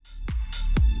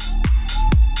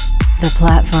The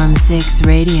Platform 6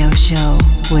 radio show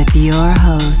with your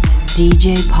host,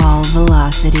 DJ Paul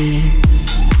Velocity.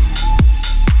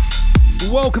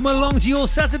 Welcome along to your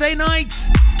Saturday night.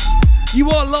 You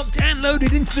are locked and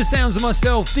loaded into the sounds of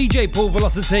myself, DJ Paul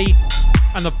Velocity,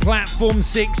 and the Platform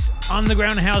 6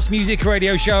 Underground House Music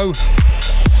Radio Show.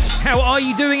 How are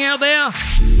you doing out there?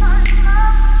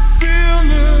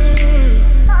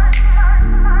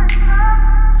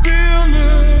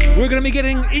 We're going to be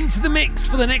getting into the mix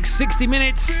for the next 60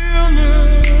 minutes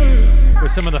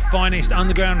with some of the finest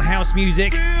underground house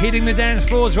music hitting the dance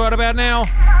floors right about now.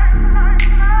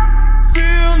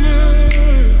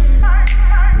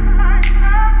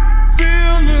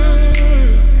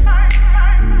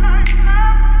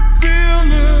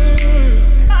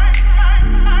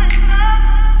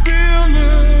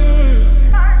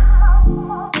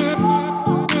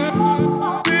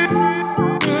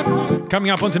 Coming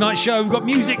up on tonight's show, we've got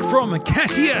music from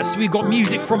Cassius, we've got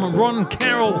music from Ron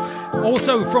Carroll,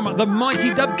 also from the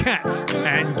Mighty Dubcats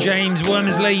and James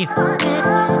Wormsley.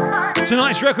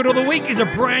 Tonight's record of the week is a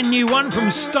brand new one from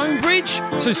Stonebridge,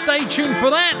 so stay tuned for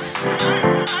that.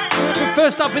 But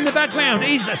first up in the background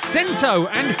is Cento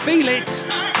and Feel It.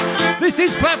 This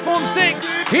is Platform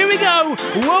 6. Here we go.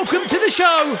 Welcome to the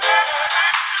show.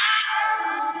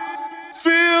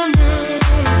 Feel it.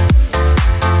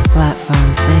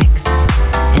 Platform 6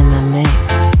 in the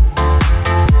mix.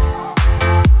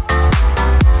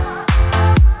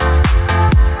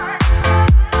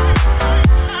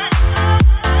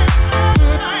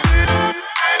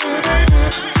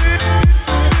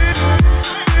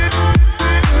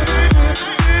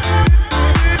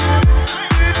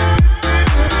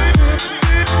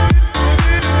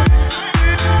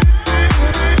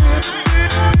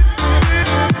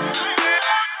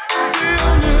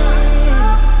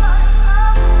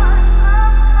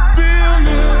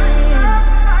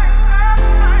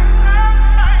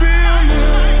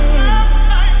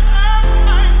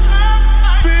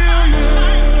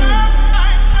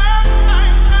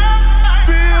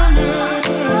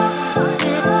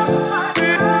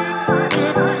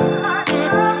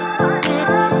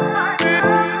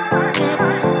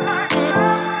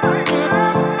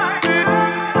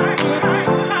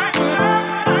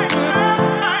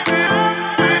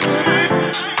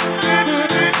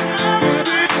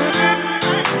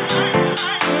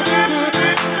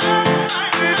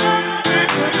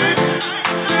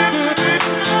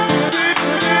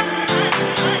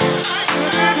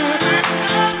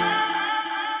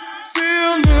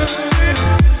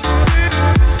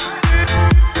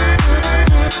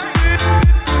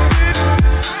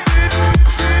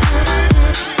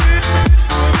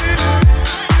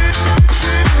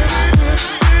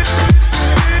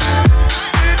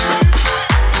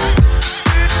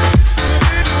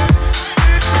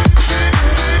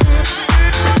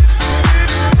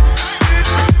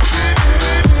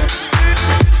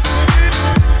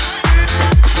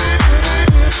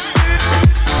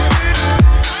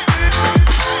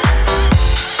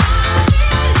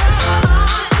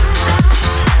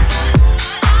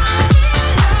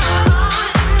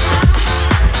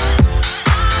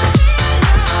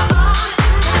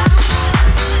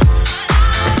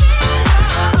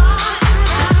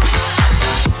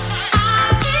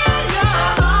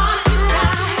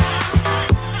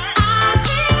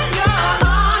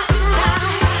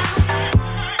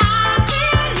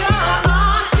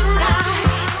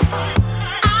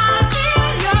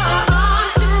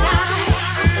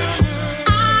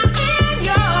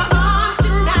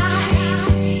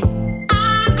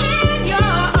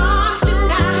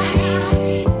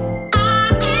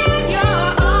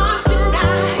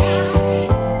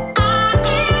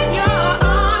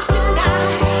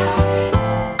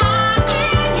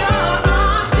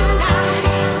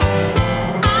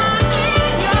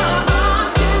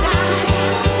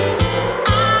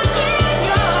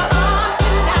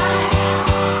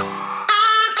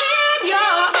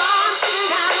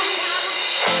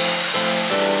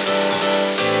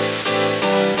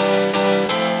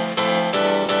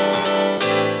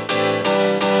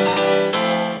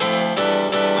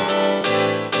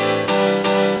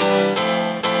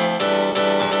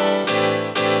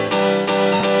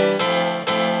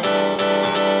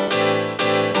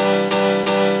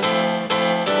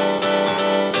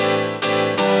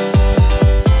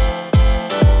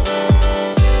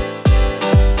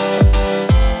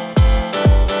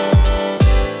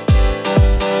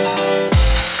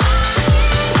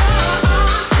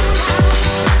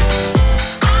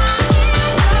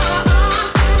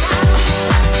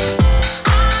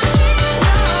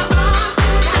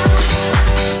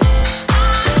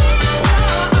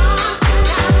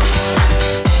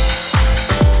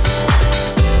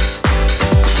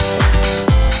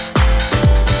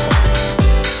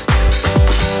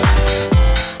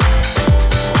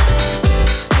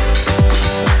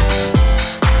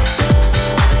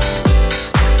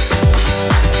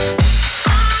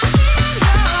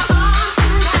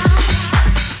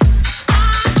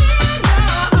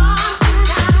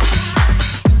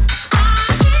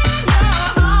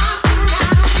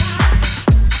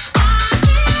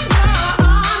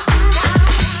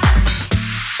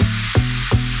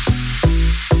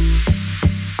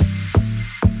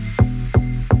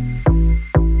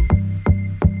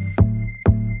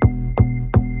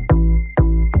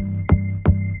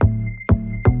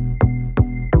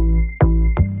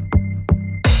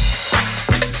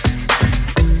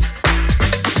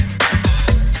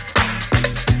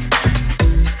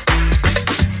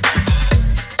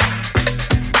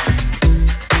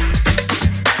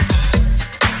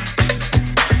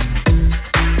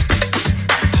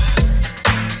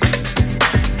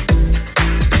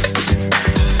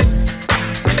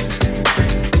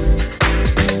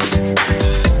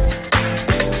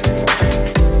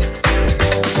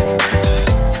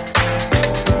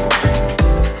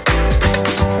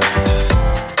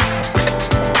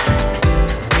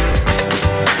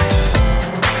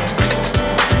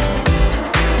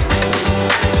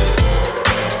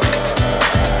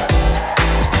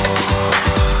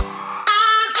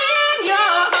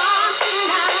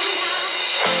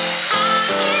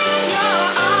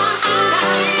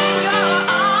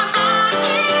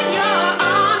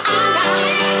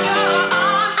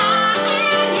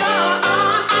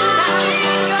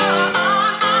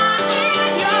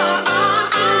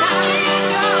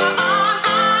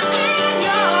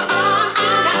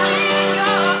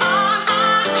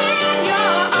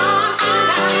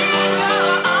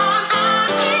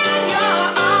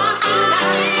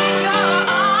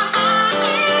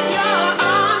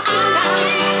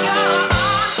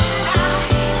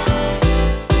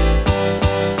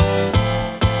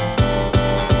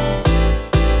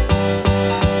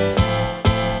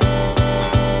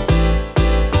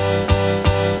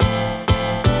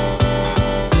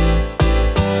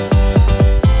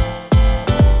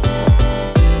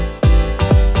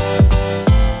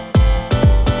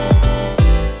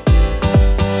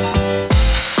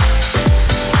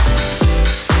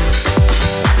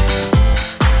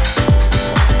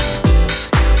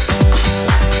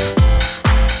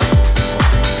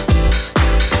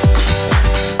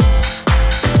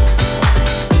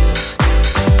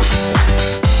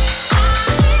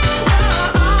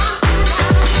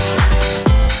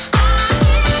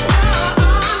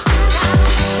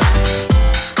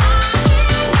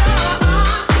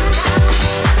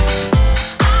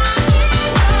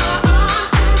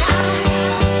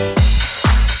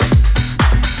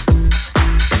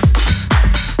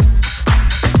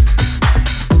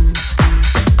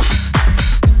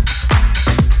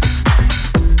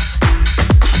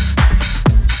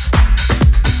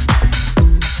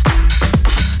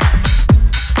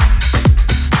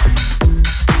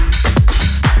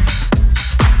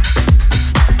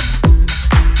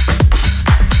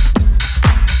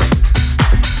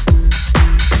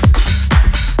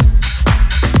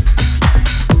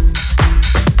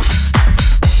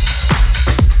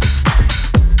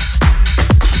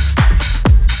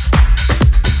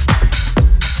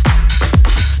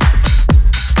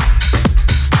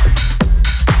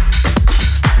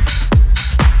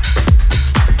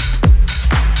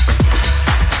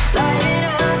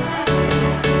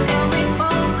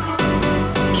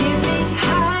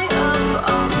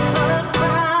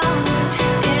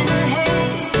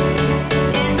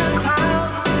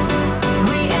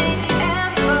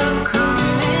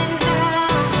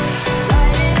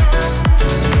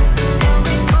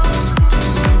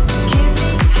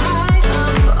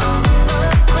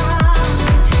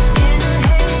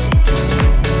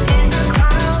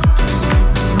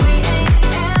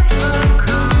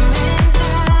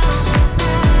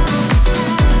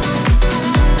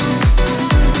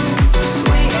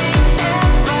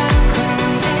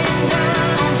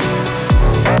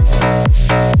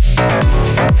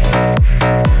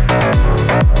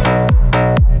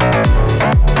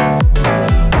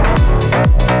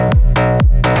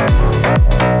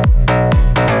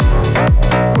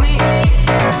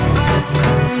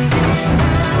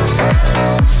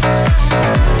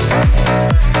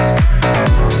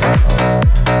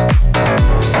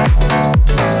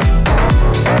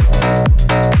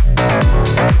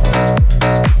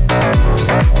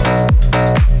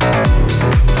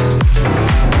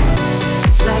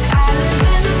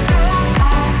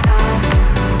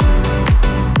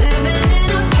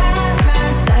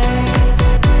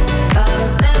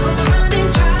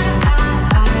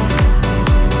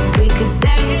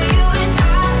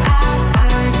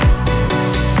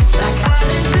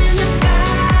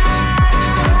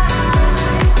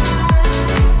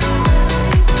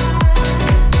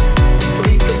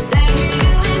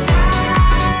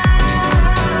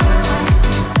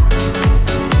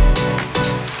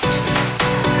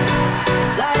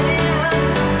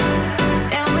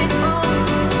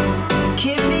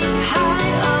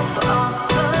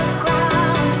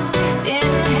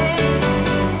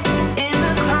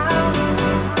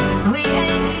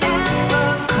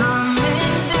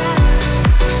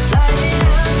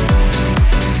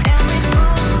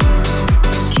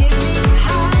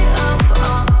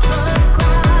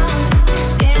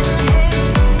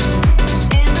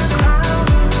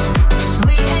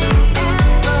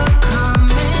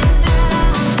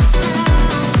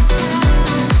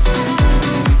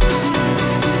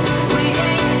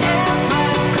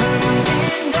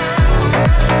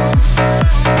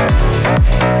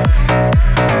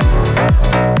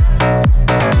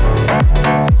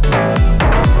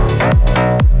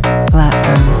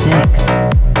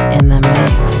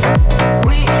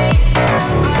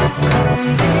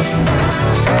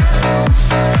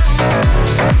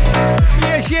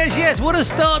 yes, what a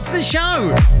start to the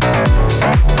show.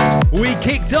 We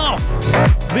kicked off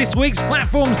this week's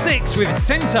Platform 6 with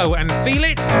Cento and Feel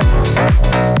It.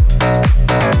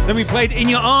 Then we played In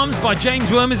Your Arms by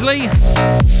James Wormersley.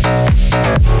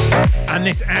 And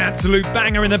this absolute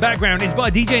banger in the background is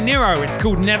by DJ Nero. It's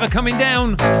called Never Coming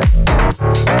Down.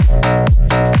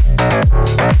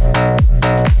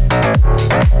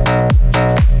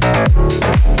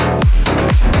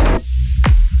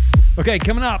 Okay,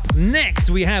 coming up next,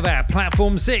 we have our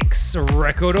Platform 6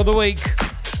 Record of the Week.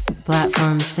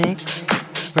 Platform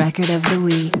 6 Record of the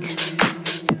Week.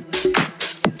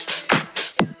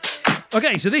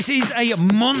 Okay, so this is a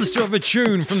monster of a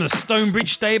tune from the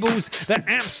Stonebridge stables that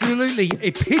absolutely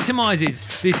epitomises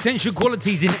the essential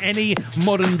qualities in any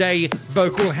modern day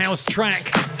vocal house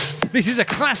track. This is a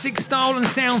classic style and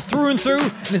sound through and through,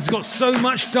 and it's got so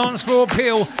much dance floor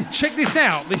appeal. Check this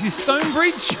out. This is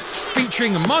Stonebridge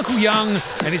featuring Michael Young,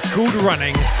 and it's called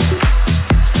Running.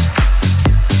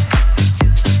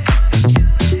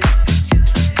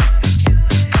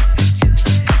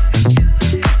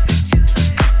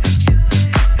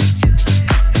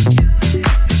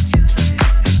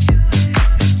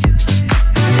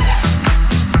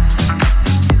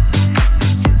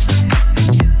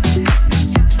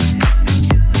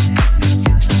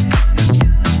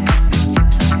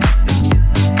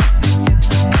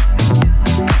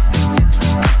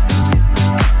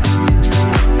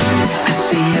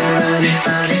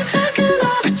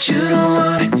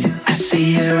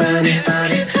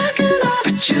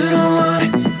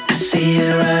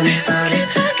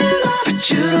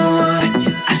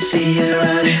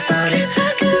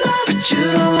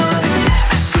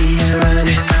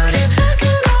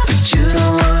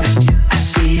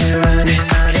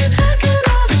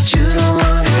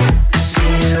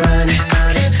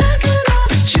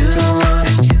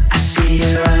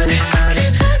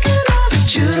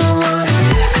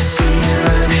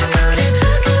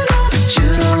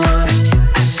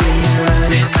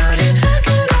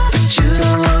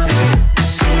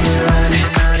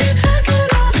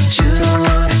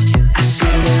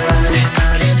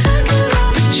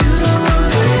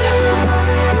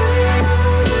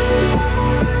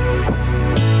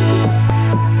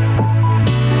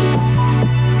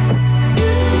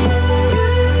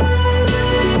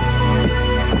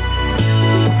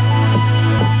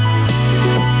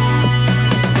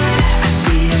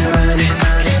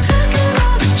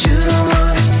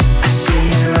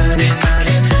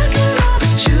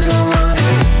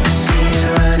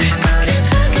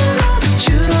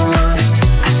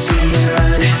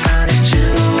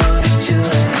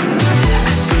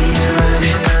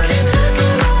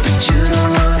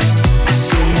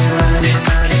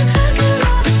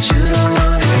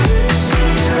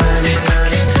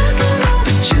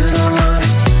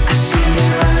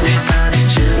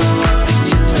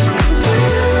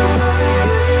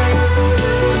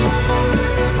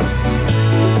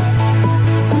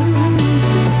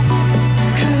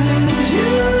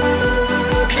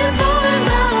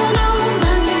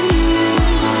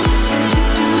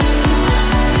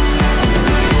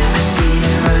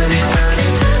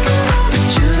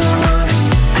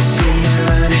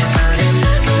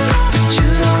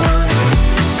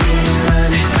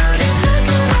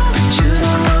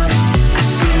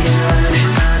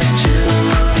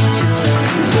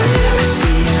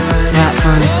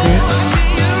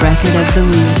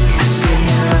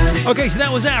 Okay, so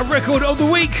that was our Record of the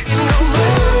Week,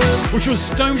 which was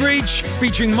Stonebridge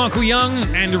featuring Michael Young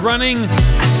and Running.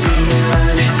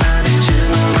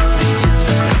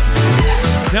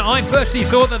 Now, I personally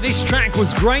thought that this track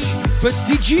was great, but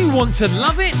did you want to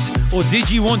love it or did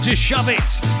you want to shove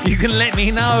it? You can let me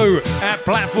know at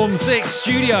Platform 6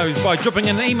 Studios by dropping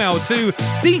an email to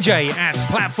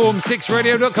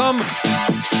dj@platform6radio.com.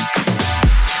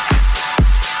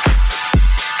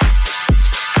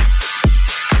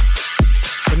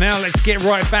 Now let's get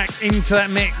right back into that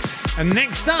mix. And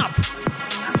next up,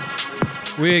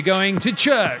 we're going to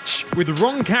church with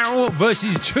Ron Carroll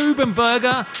versus Tube and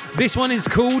Berger. This one is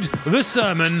called The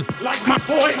Sermon. Like my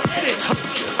boy Eddie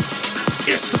told you,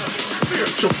 it's a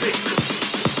spiritual thing.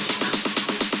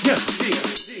 Yes, it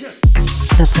is.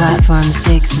 The Platform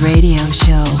 6 radio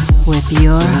show with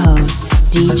your host,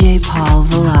 DJ Paul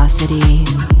Velocity.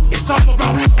 It's all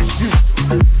about music.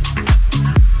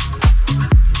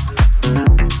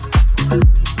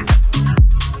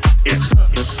 It's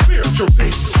a spiritual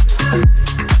thing.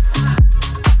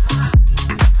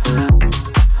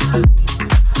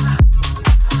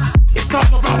 It's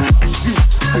all about music.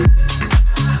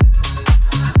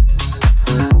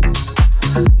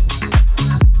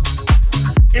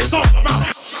 It's all about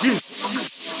music.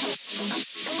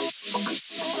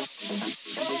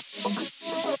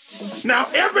 Now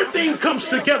everything comes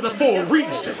together for a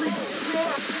reason.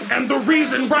 And the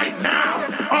reason right now,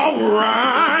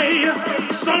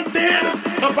 alright, something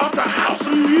about the house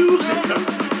of music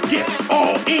gets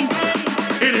all in you.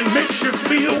 And it makes you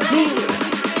feel good.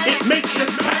 It makes you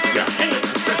clap your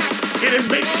hands. And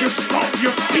it makes you stomp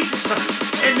your feet.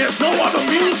 And there's no other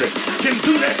music can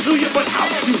do that to you but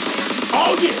house music.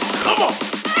 Oh yeah, come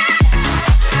on.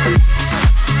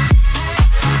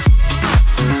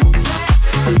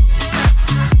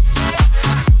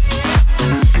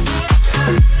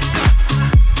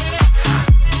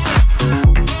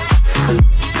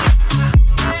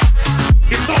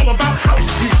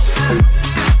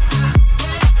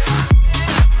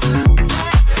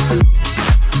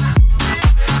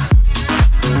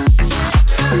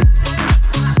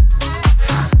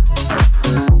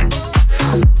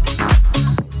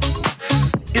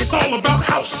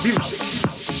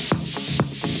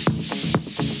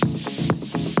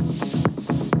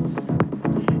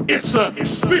 It's a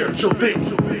spiritual thing.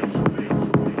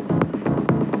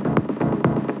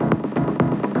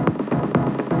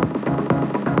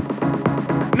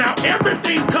 Now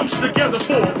everything comes together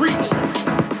for a reason.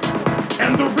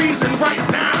 And the reason right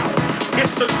now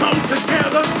is to come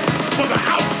together for the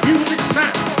house music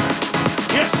sound.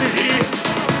 Yes it is.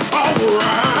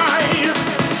 Alright.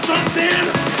 Something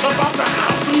about the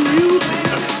house of music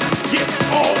gets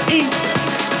all in you.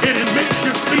 And it makes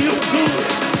you feel good.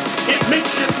 It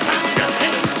makes you clap your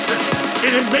hands.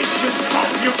 And it makes you stomp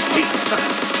your feet.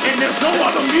 And there's no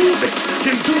other music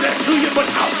can do that to you but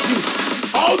house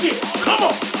music. Oh yeah, come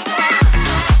on.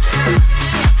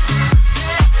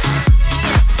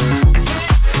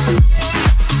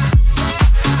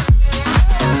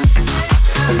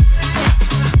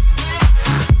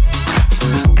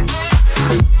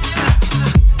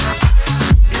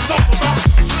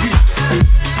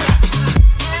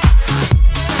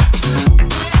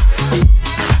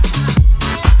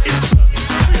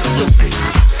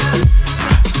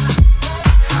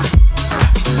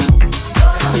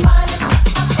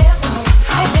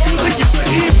 House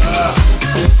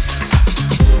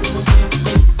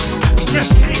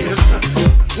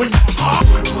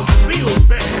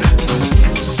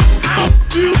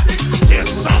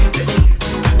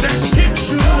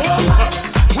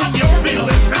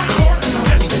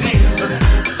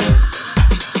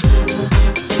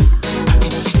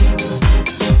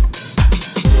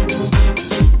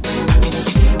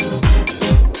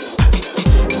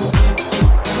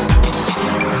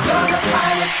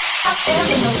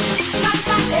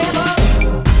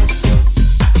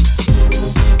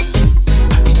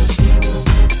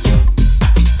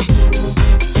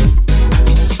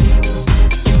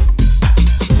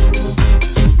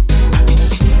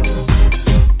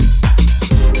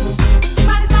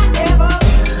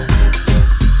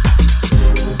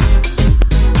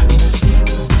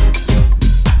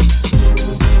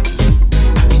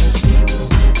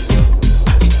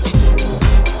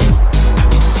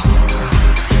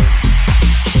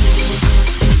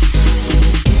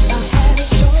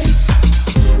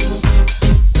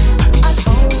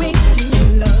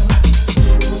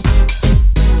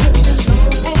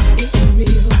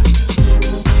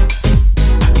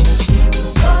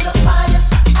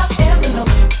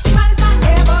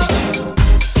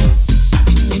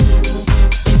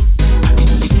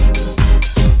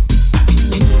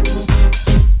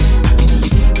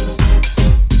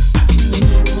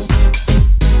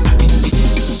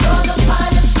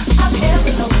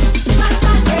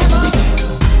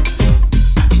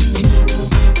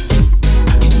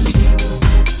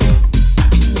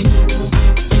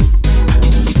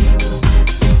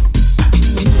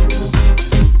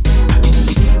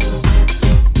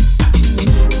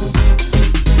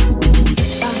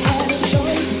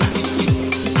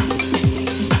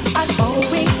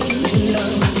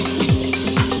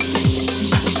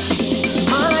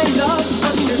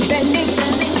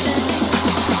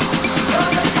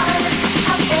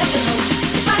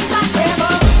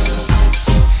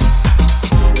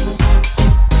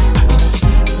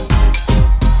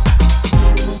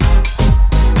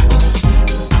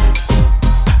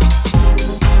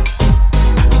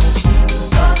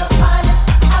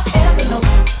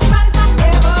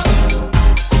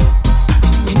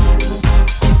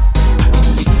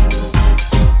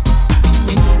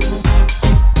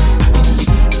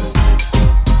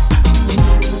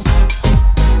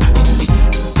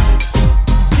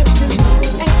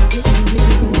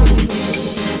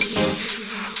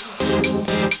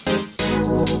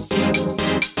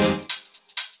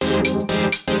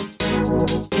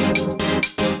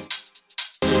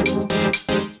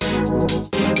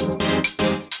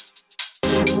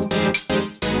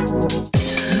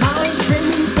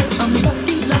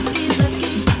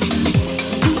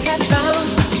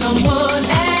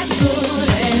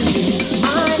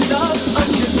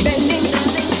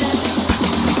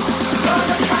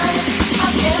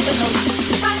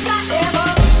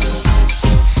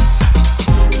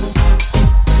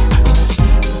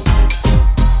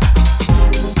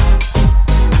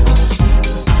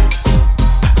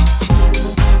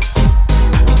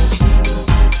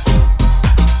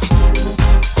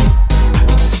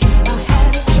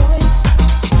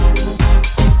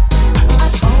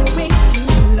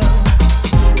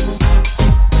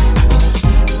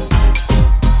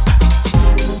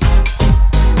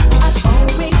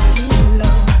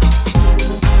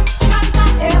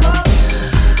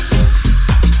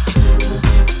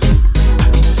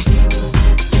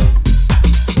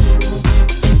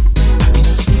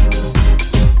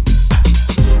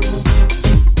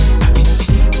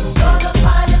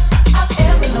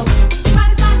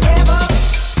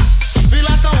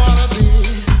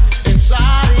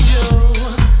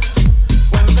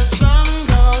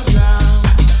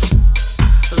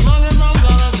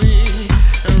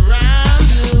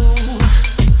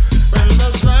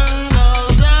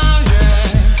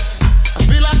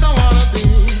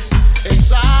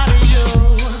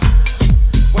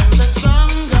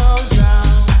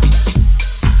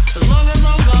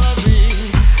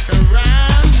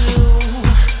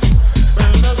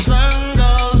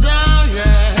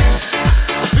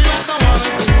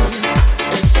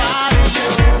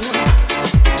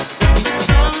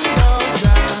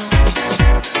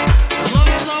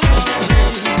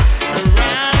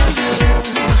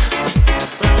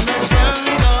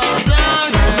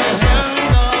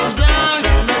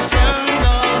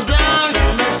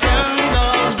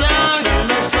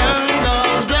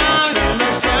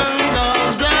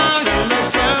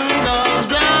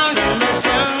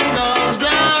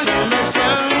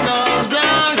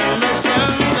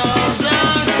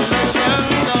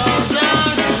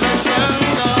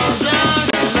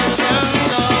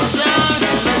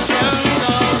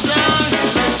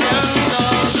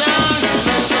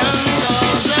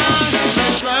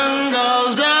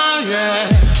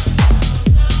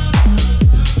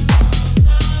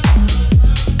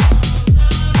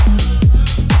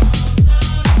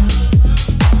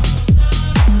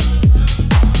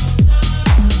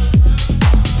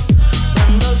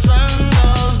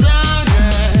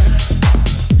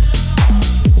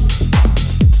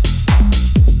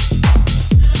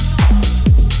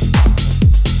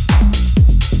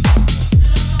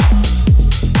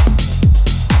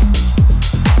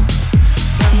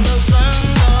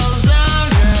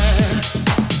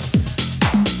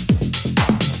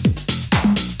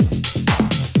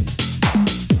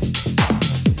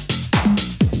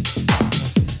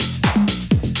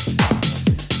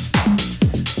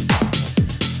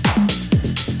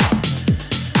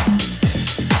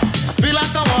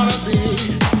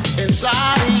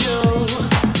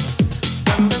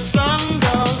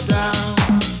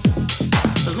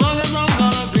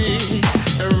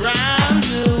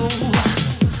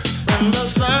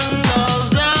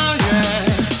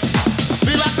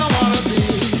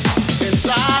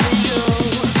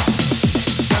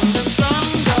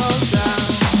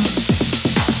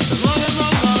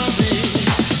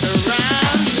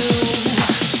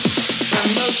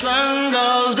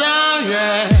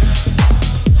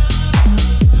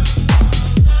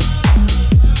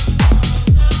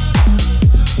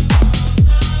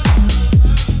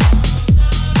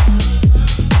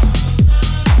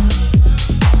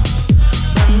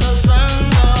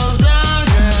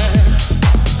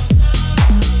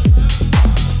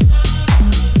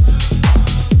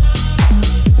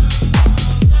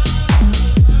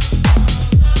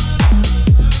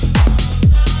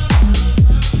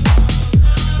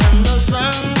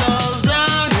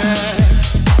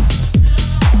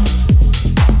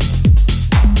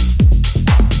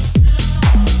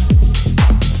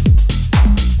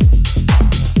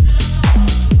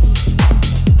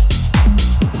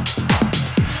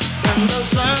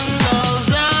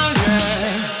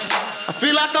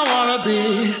gonna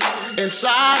be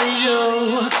inside of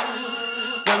you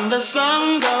when the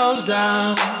sun goes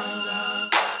down.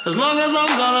 As long as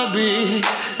I'm gonna be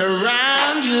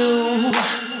around you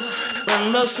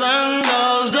when the sun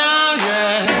goes down,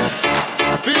 yeah.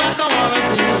 I feel like I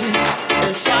wanna be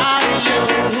inside of you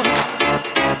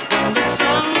when the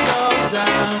sun goes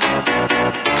down.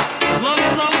 As long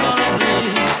as I'm gonna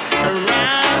be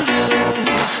around you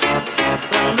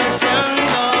when the sun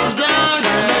goes down,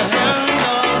 yeah. The sun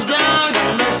goes down,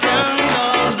 and the sun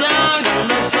goes down, and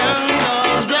the sun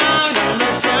goes down, and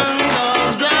the sun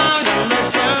goes down, and the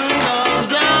sun goes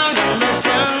down, and the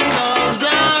sun goes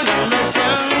down, and the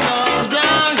sun goes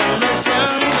down, and the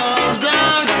sun goes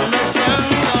down, and the sun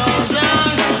goes down,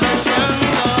 and the sun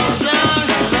goes down,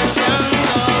 and the sun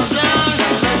goes down, and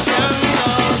the sun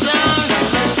goes down,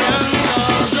 and the sun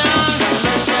goes down, and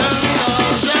the sun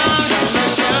goes down, and the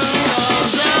sun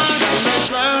goes down, and the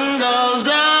sun goes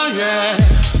down, yeah.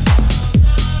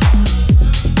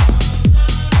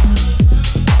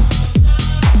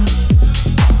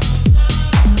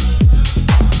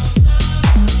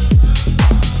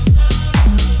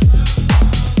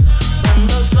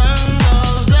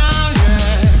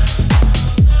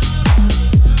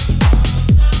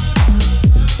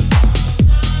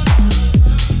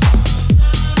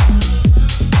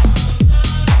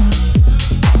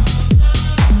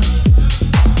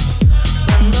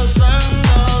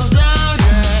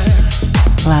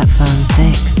 Platform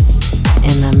 6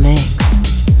 in the mix.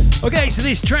 Okay, so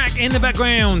this track in the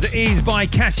background is by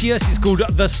Cassius. It's called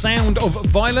The Sound of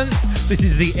Violence. This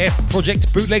is the F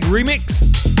Project bootleg remix.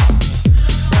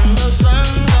 When the sun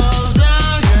goes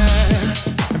down, yeah.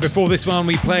 And before this one,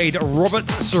 we played Robert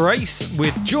Surace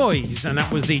with Joys, and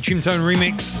that was the Trimtone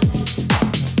remix.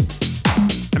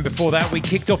 And before that, we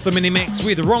kicked off the mini mix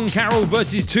with Ron Carroll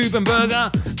versus Tube and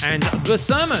Berger and The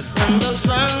Sermon. When the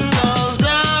sun goes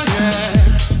down, yeah.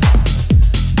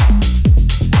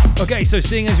 Okay, so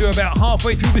seeing as we're about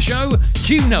halfway through the show,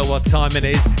 you know what time it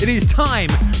is. It is time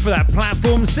for that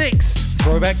Platform 6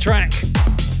 throwback track.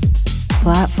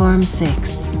 Platform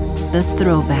 6, the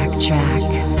throwback track.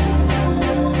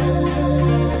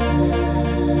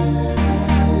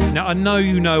 Now, I know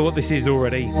you know what this is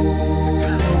already,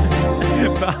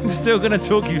 but I'm still going to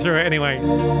talk you through it anyway.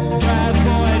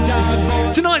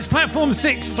 Tonight's Platform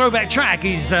 6 throwback track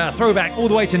is throwback all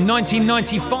the way to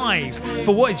 1995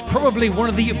 for what is probably one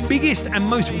of the biggest and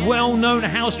most well-known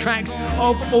house tracks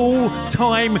of all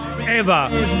time ever.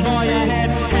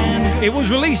 It was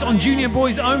released on Junior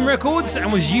Boy's own records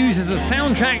and was used as the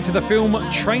soundtrack to the film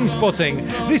Trainspotting.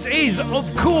 This is,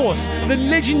 of course, the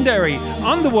legendary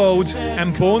Underworld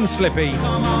and Born Slippy.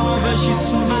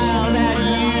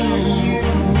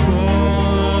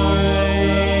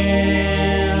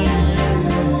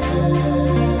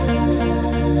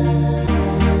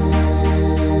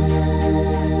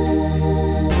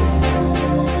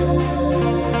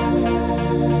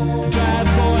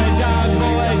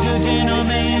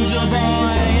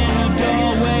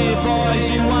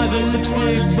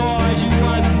 Boy,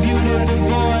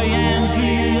 and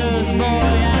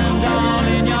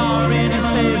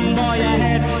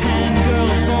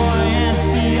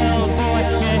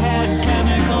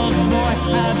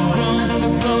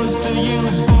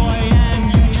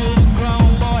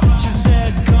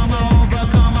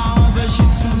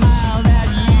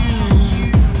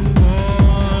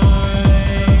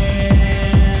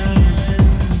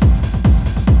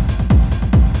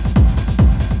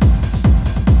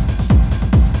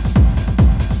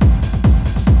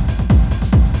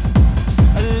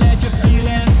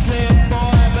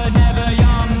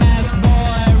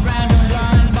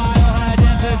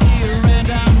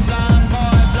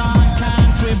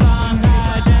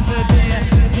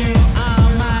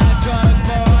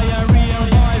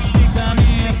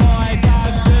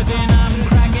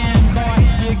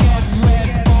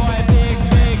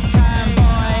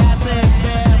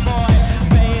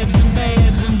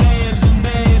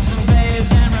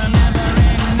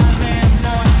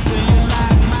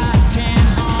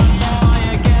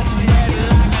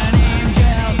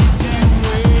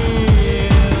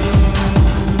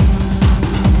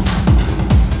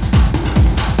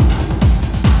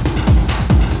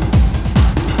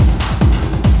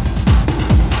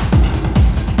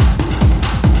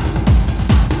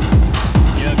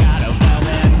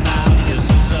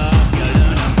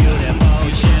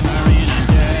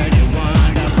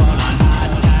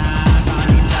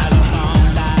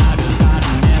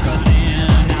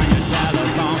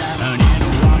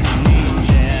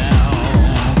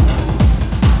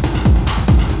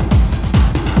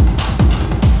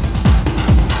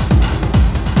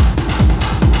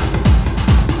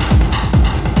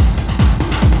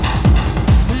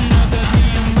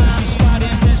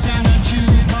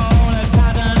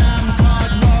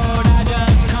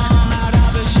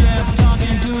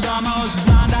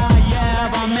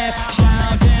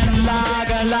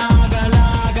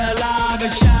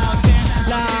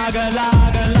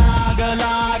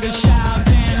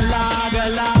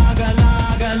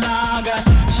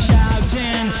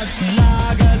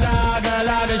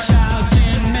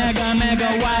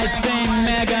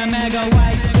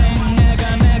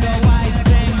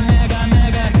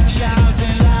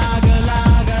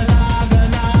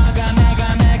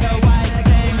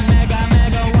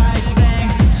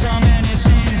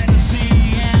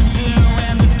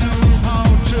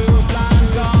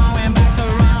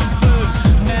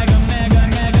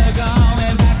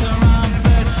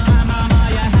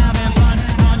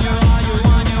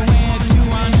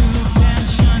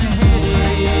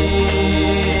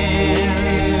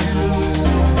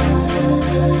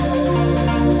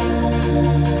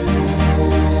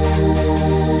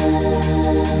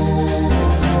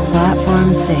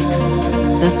Platform 6,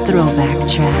 the throwback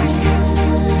track.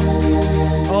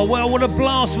 Oh, well, what a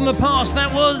blast from the past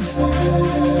that was.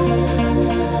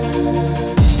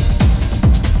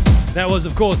 That was,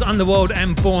 of course, Underworld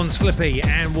and Born Slippy,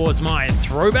 and was my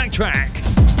throwback track.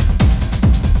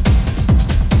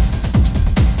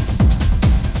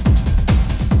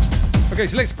 Okay,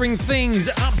 so let's bring things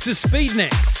up to speed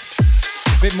next.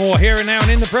 A bit more here and now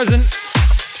and in the present.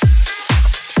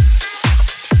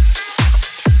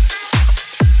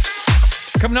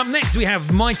 Coming up next, we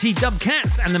have Mighty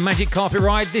Dubcats and the Magic Carpet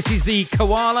Ride. This is the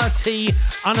Koala T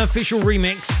unofficial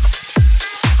remix.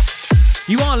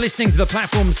 You are listening to the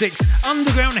Platform 6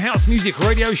 Underground House Music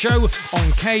Radio Show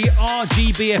on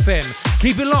KRGB-FM.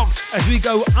 Keep it locked as we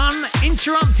go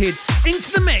uninterrupted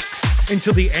into the mix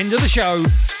until the end of the show.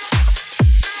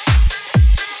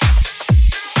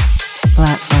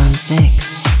 Platform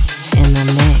 6 in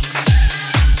the mix.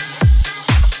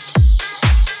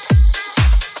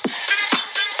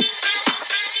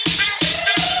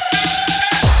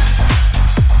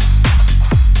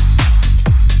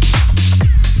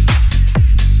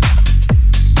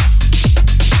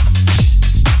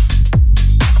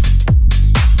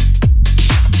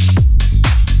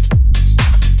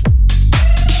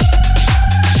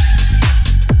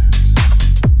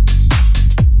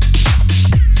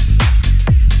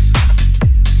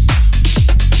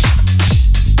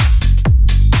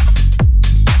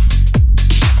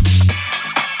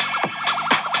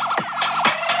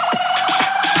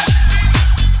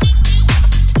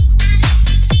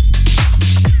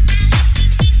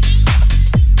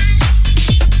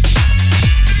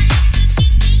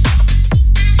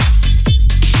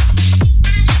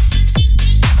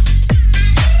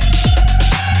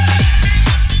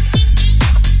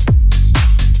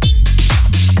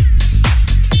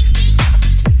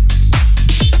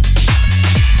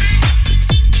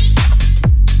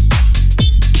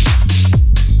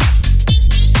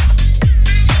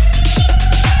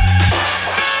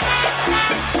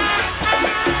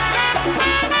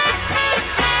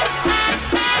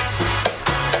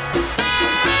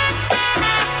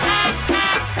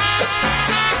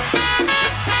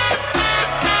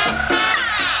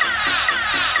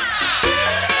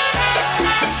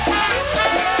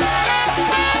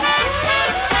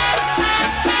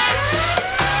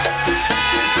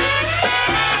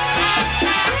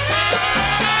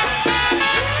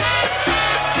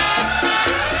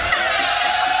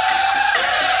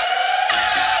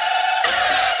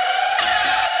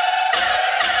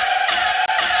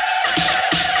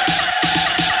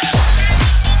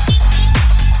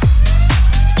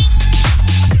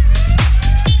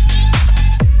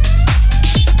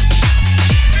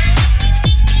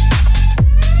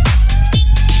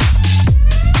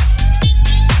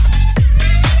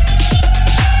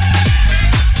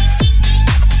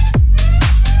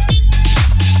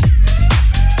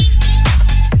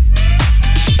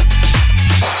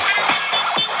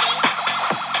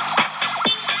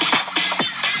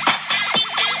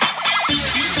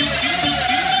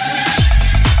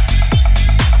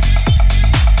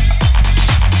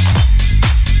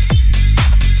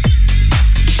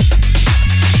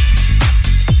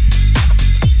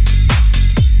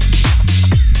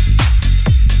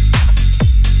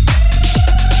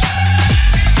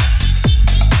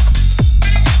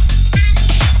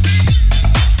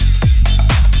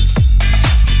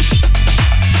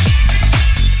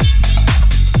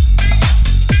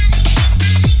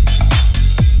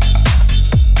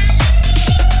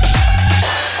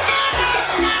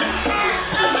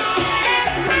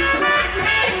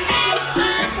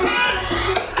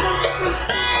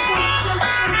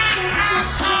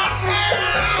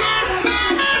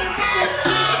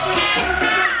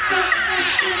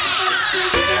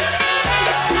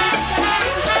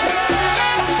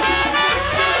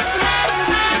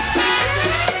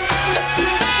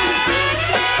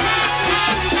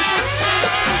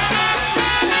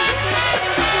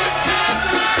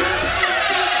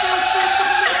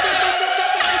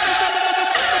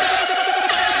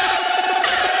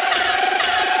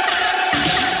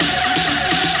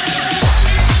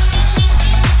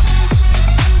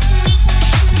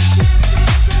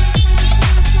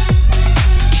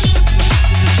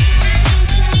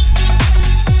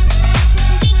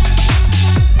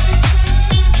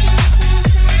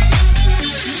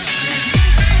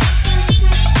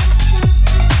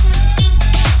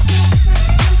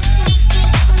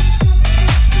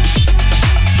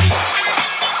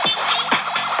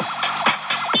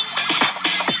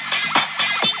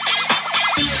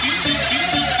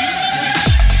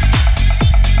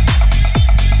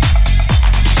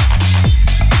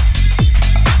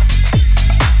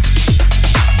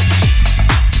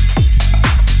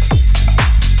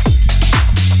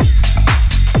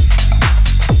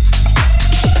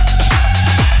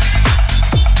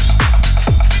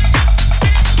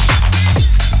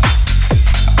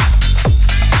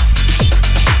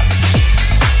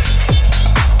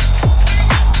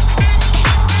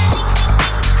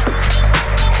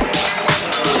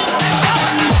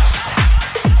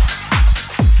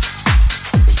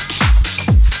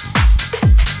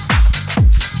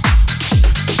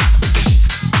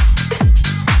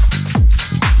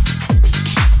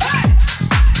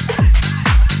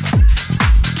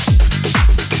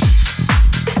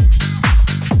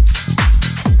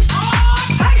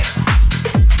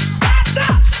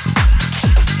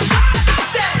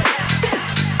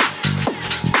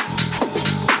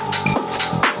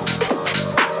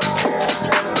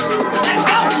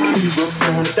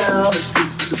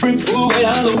 bring away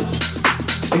our load.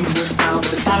 Bring the sound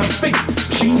with the siren speak.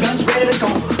 Machine guns ready to go.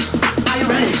 Are you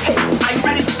ready? Hey, are you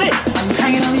ready for this? Are you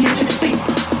hanging on the edge of the seat?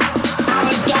 Out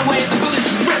of the doorway, the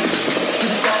bullets rip. To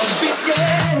the sound beat,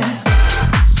 yeah.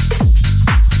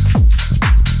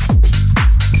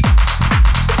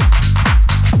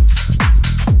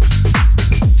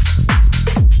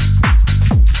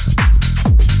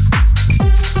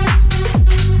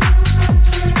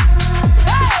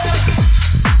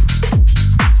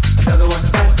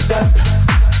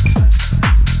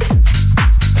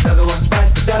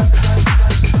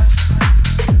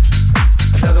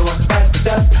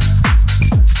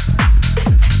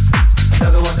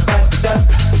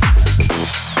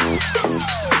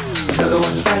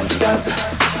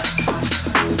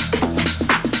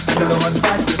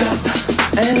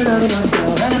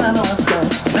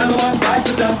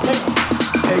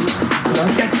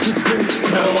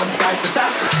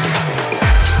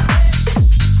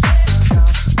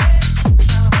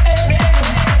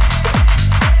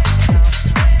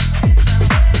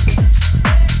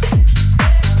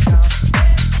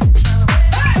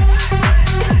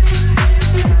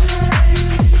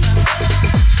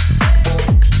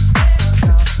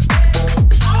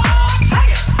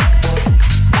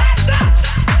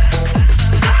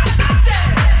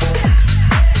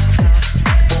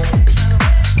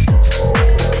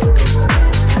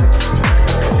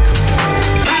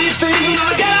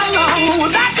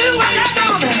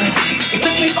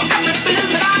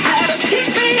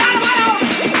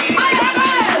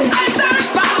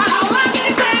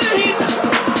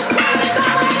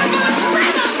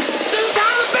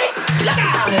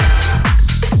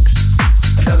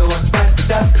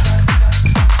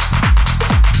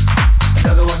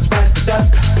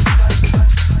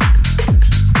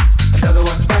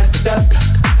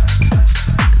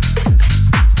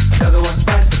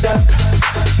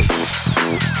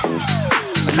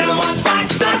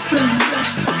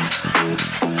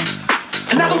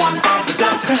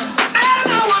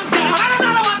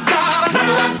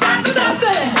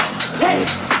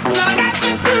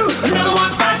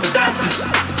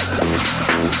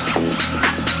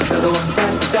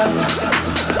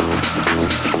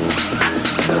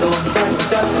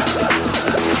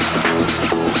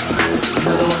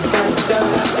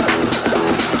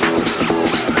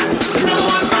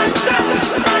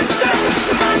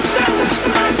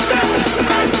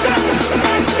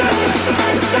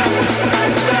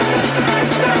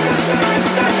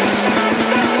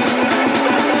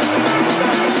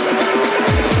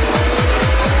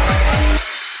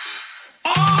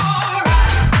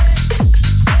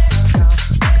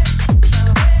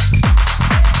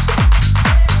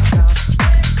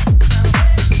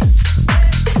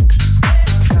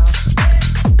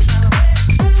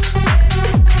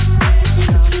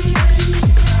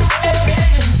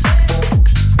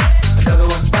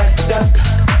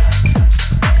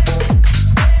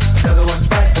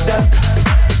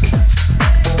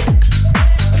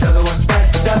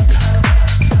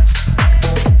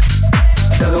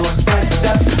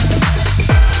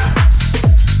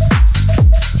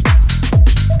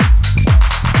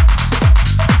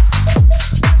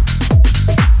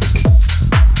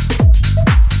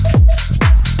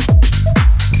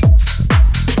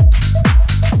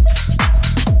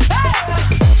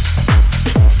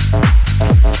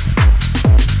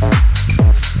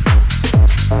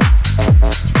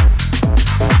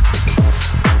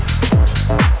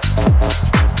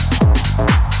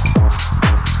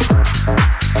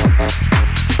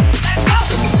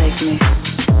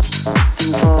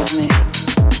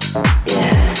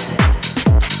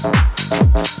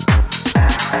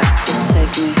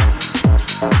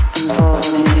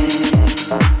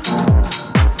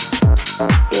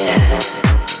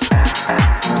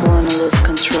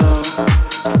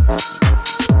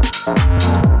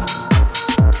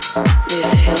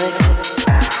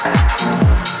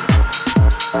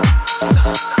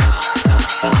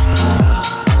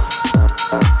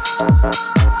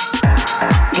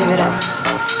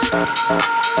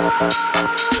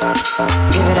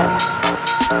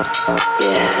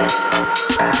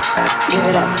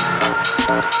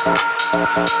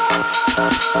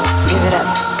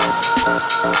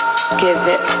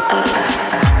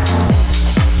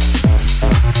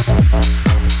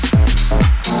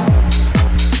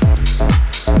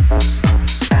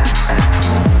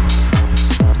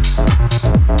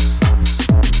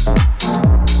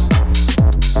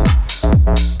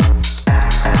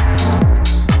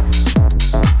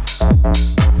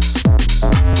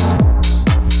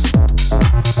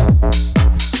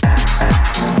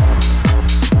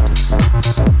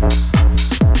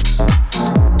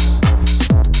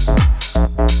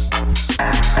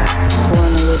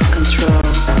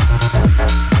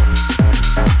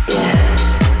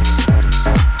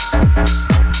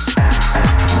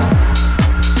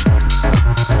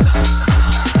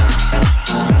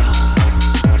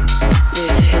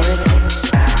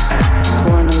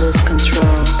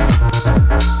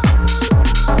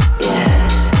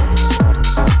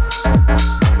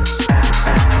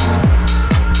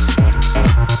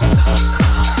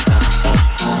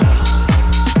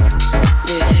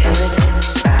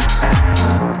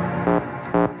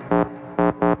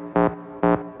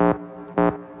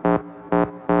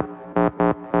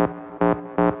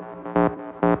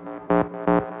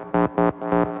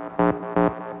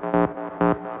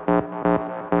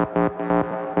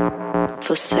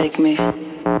 forsake me,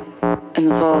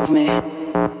 involve me,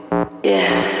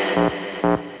 yeah.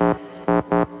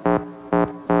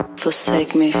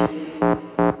 Forsake me,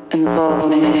 involve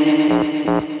me,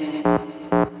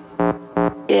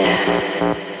 yeah.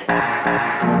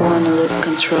 Wanna lose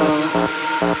control.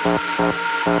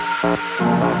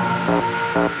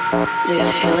 Do you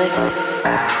feel it?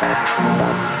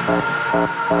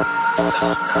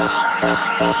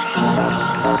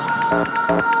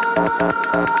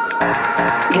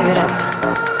 Give it up.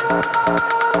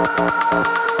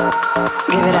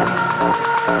 Give it up.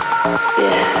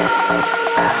 Yeah.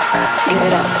 Give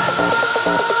it up.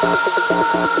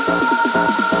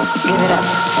 Give it up.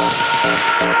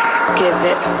 Give it up.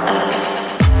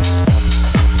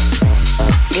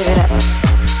 Give it up.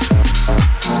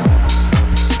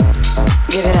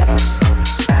 Give it up.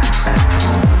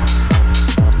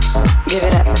 Give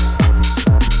it up.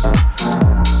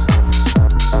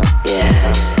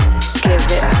 Yeah.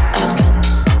 Give it up.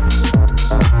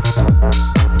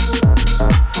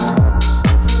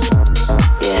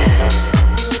 Yeah.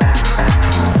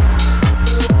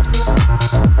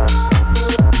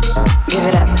 Give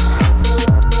it up.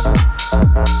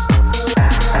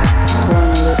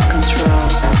 Wanna lose control.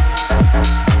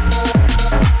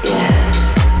 Yeah.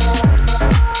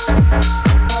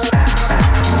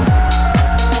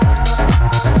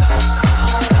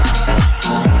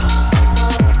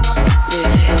 Do you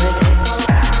feel it?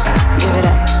 Give it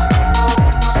up.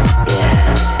 Yeah.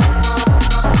 Give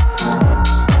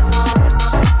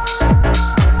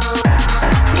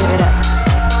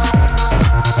it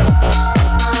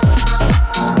up.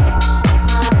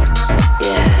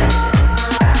 Yeah.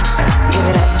 Give it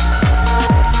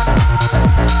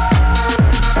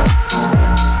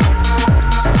up.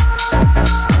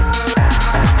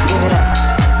 Give it up.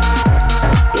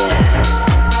 Yeah. Give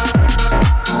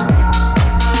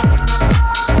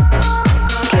it up.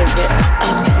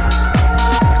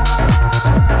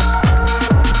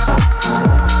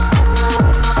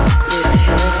 Do you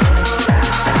feel it?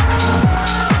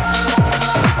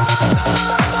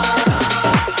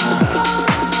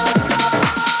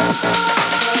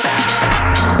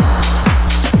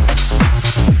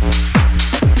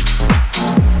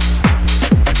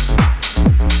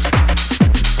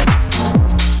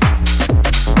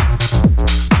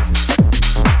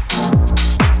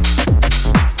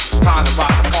 Time to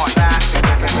rock the point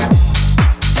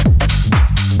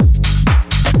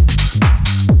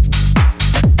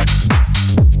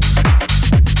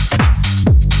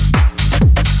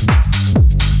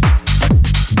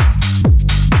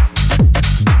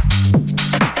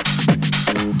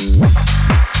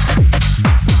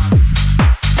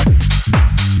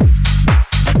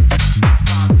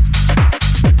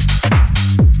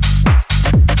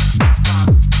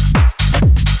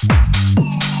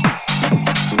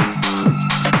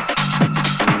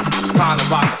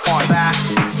back.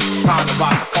 Time to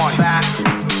rock the point back.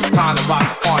 Time to rock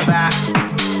the point back.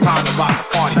 Time to rock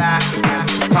the point back.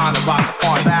 Time to rock the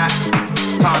point back.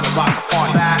 Time to rock the point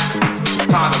back.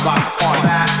 Time to rock the point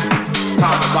back. Time to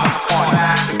rock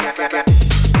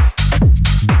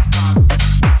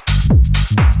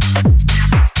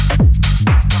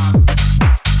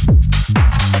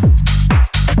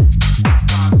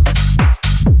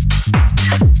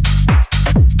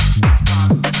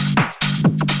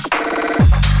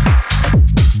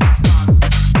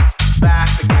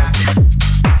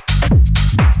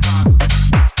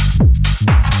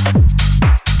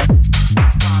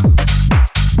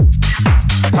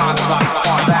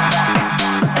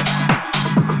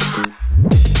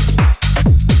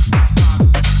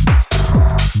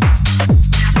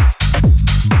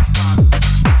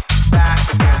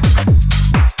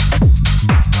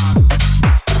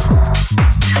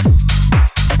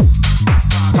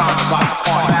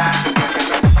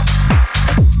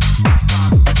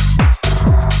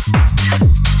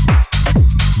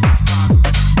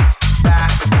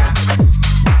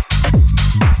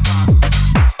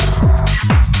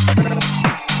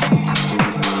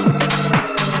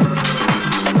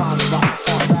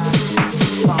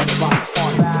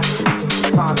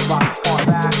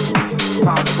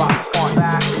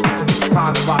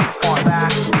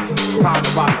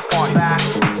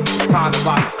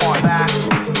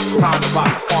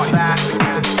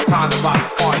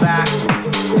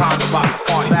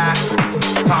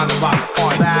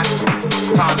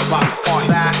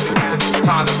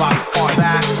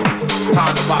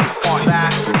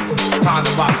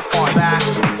the point back.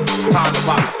 Time to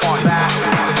rock the point back. Back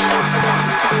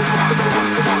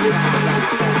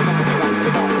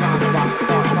again.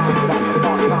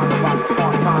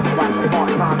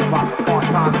 Time to rock the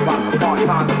point back. Back again.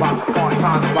 Time to rock the point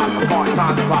back. Back again.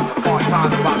 Time to rock the point.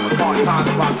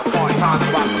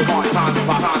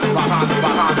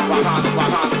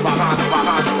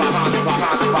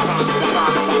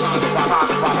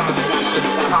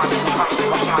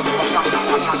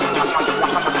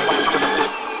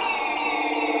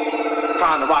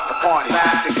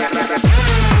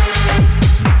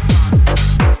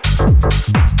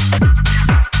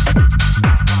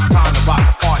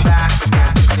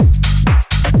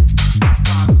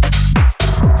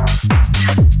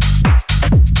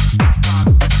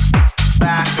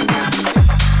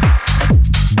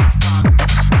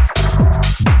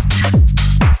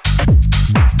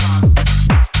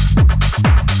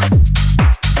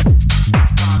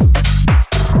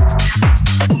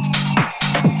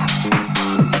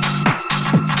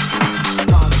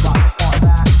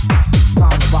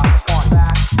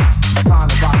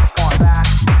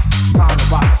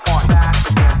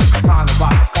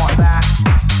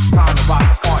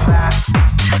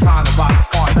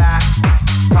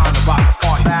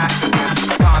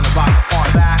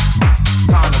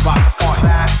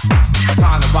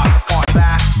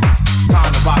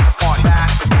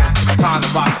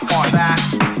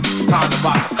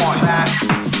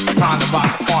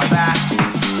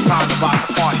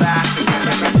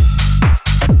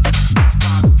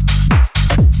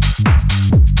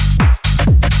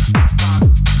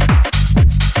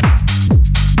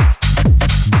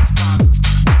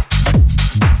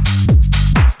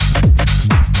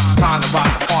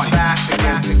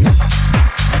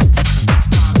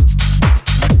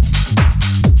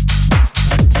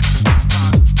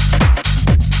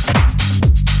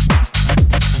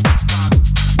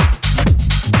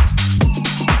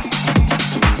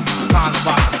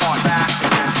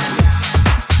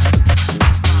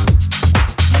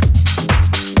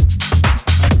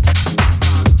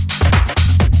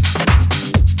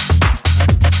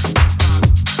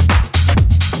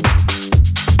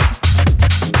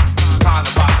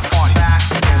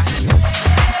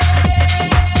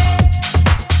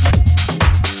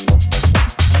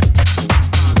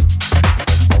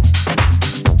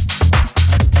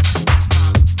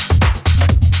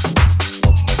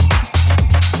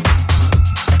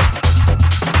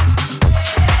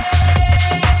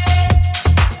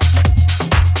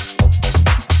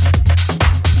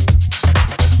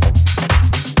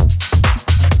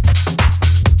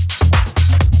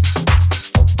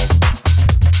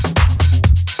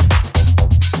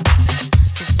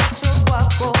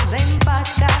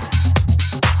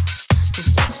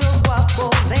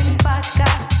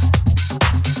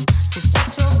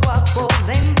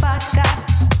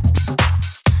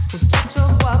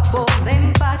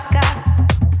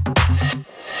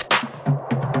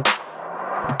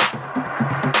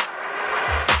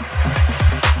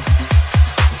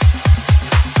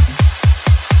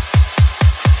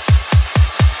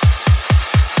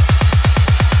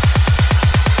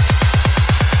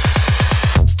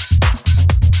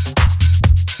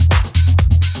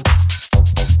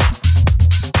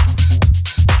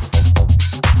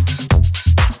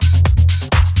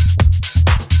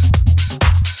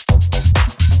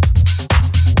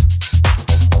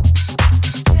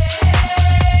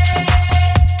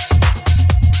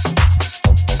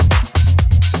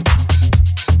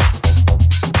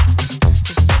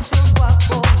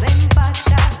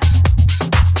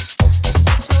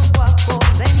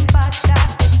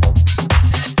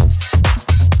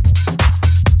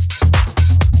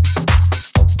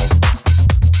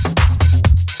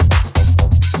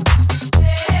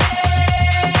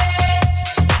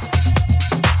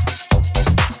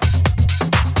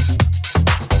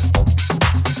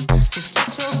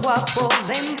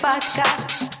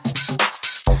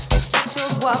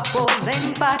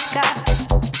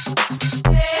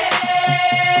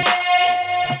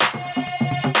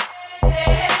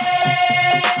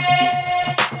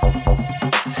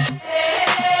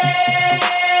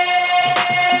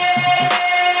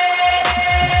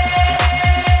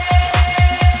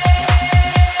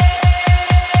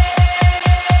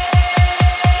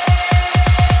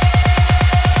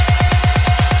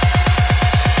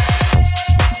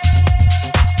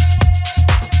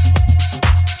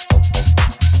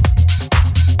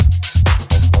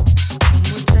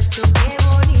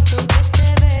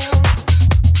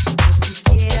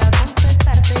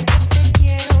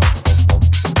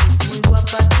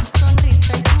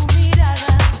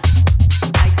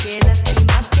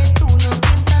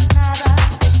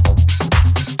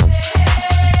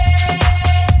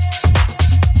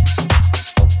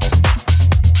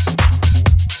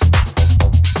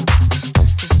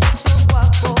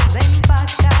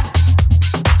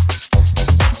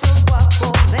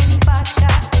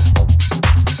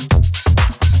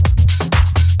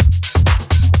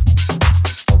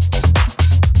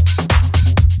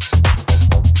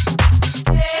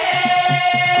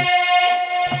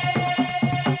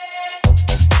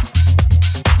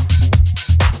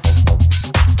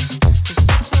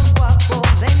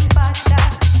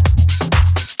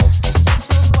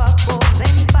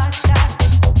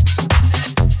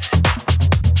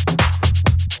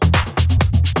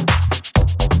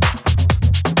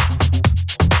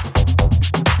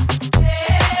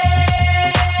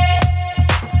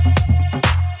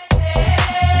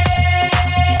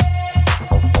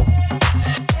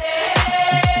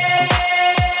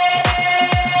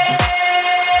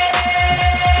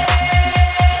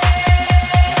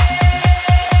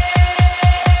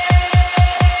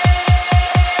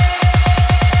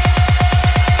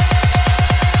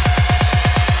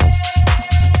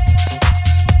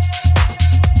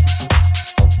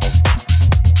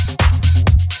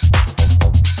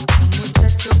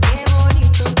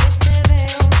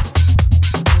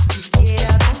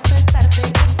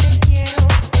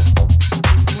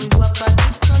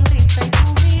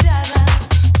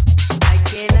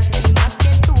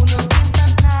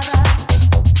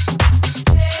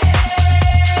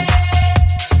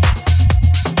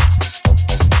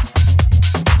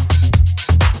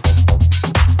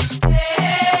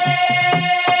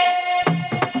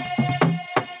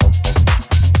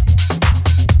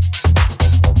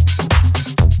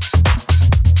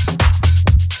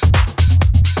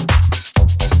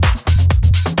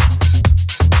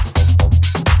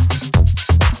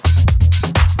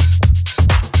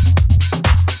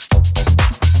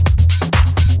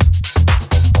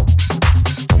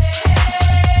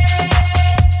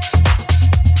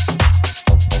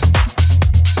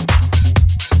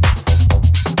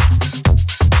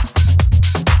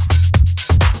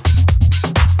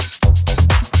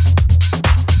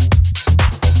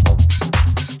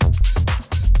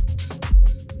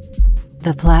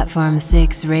 The Platform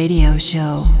 6 radio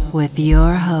show with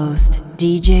your host,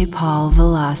 DJ Paul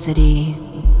Velocity.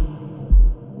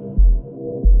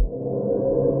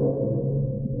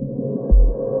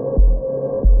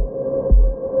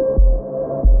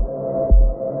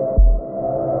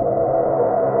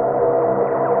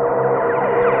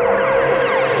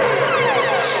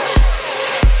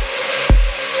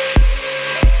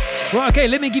 Right, okay,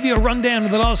 let me give you a rundown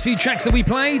of the last few tracks that we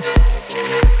played.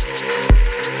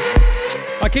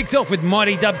 I kicked off with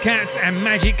Mighty Dubcats and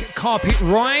Magic Carpet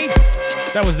Ride.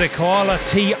 That was their Koala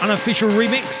T unofficial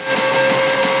remix.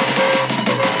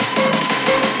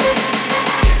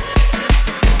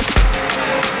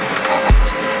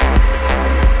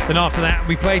 Then after that,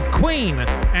 we played Queen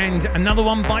and Another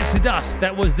One Bites the Dust.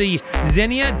 That was the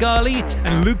Xenia, Gali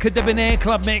and Luca Debonair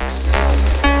club mix.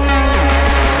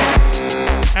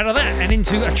 Out of that and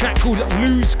into a track called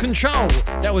Lose Control.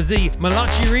 That was the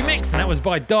Malachi remix and that was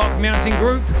by Dark Mountain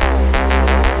Group.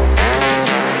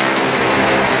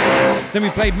 Then we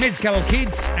played Mezcal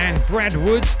Kids and Brad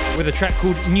Wood with a track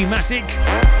called Pneumatic.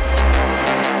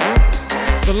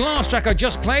 The last track I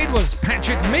just played was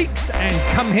Patrick Meeks and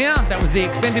Come Here. That was the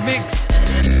extended mix.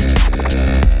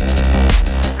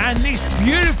 And this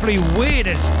beautifully weird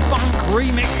as funk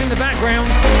remix in the background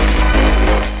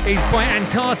is by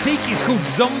Antarctic. It's called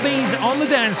Zombies on the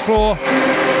Dance Floor.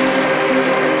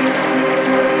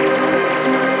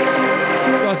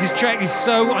 Guys, this track is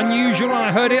so unusual. When I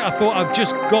heard it, I thought I've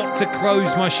just got to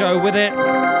close my show with it.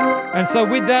 And so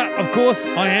with that, of course,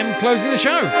 I am closing the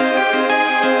show.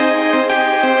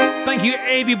 Thank you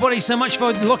everybody so much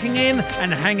for locking in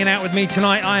and hanging out with me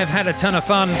tonight. I have had a ton of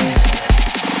fun.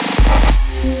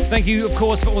 Thank you, of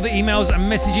course, for all the emails and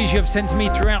messages you have sent to me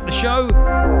throughout the show.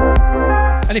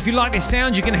 And if you like this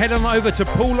sound, you can head on over to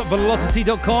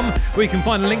paulvelocity.com where you can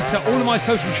find links to all of my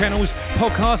social channels,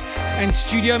 podcasts, and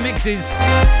studio mixes.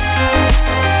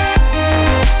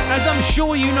 As I'm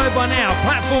sure you know by now,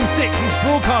 Platform 6 is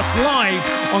broadcast live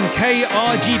on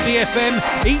KRGB-FM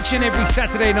each and every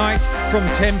Saturday night from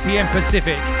 10 p.m.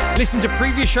 Pacific. Listen to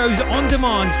previous shows on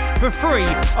demand for free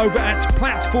over at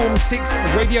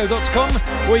platform6radio.com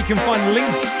where you can find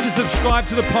links to subscribe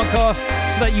to the podcast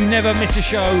so that you never miss a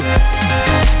show.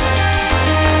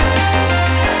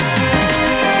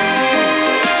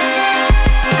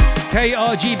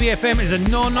 KRGB-FM is a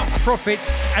non-profit,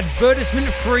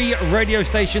 advertisement-free radio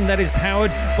station that is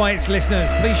powered by its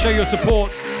listeners. Please show your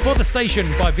support for the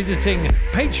station by visiting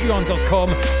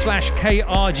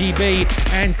patreon.com/KRGB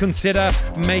and consider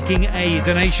making a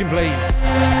donation, please.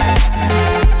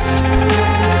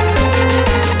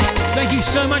 Thank you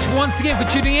so much once again for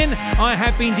tuning in. I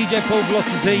have been DJ Paul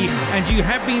Velocity and you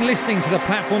have been listening to the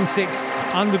Platform 6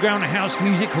 Underground House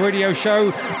Music Radio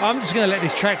Show. I'm just going to let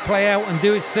this track play out and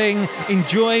do its thing.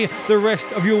 Enjoy the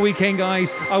rest of your weekend,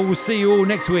 guys. I will see you all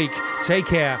next week. Take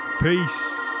care.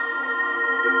 Peace.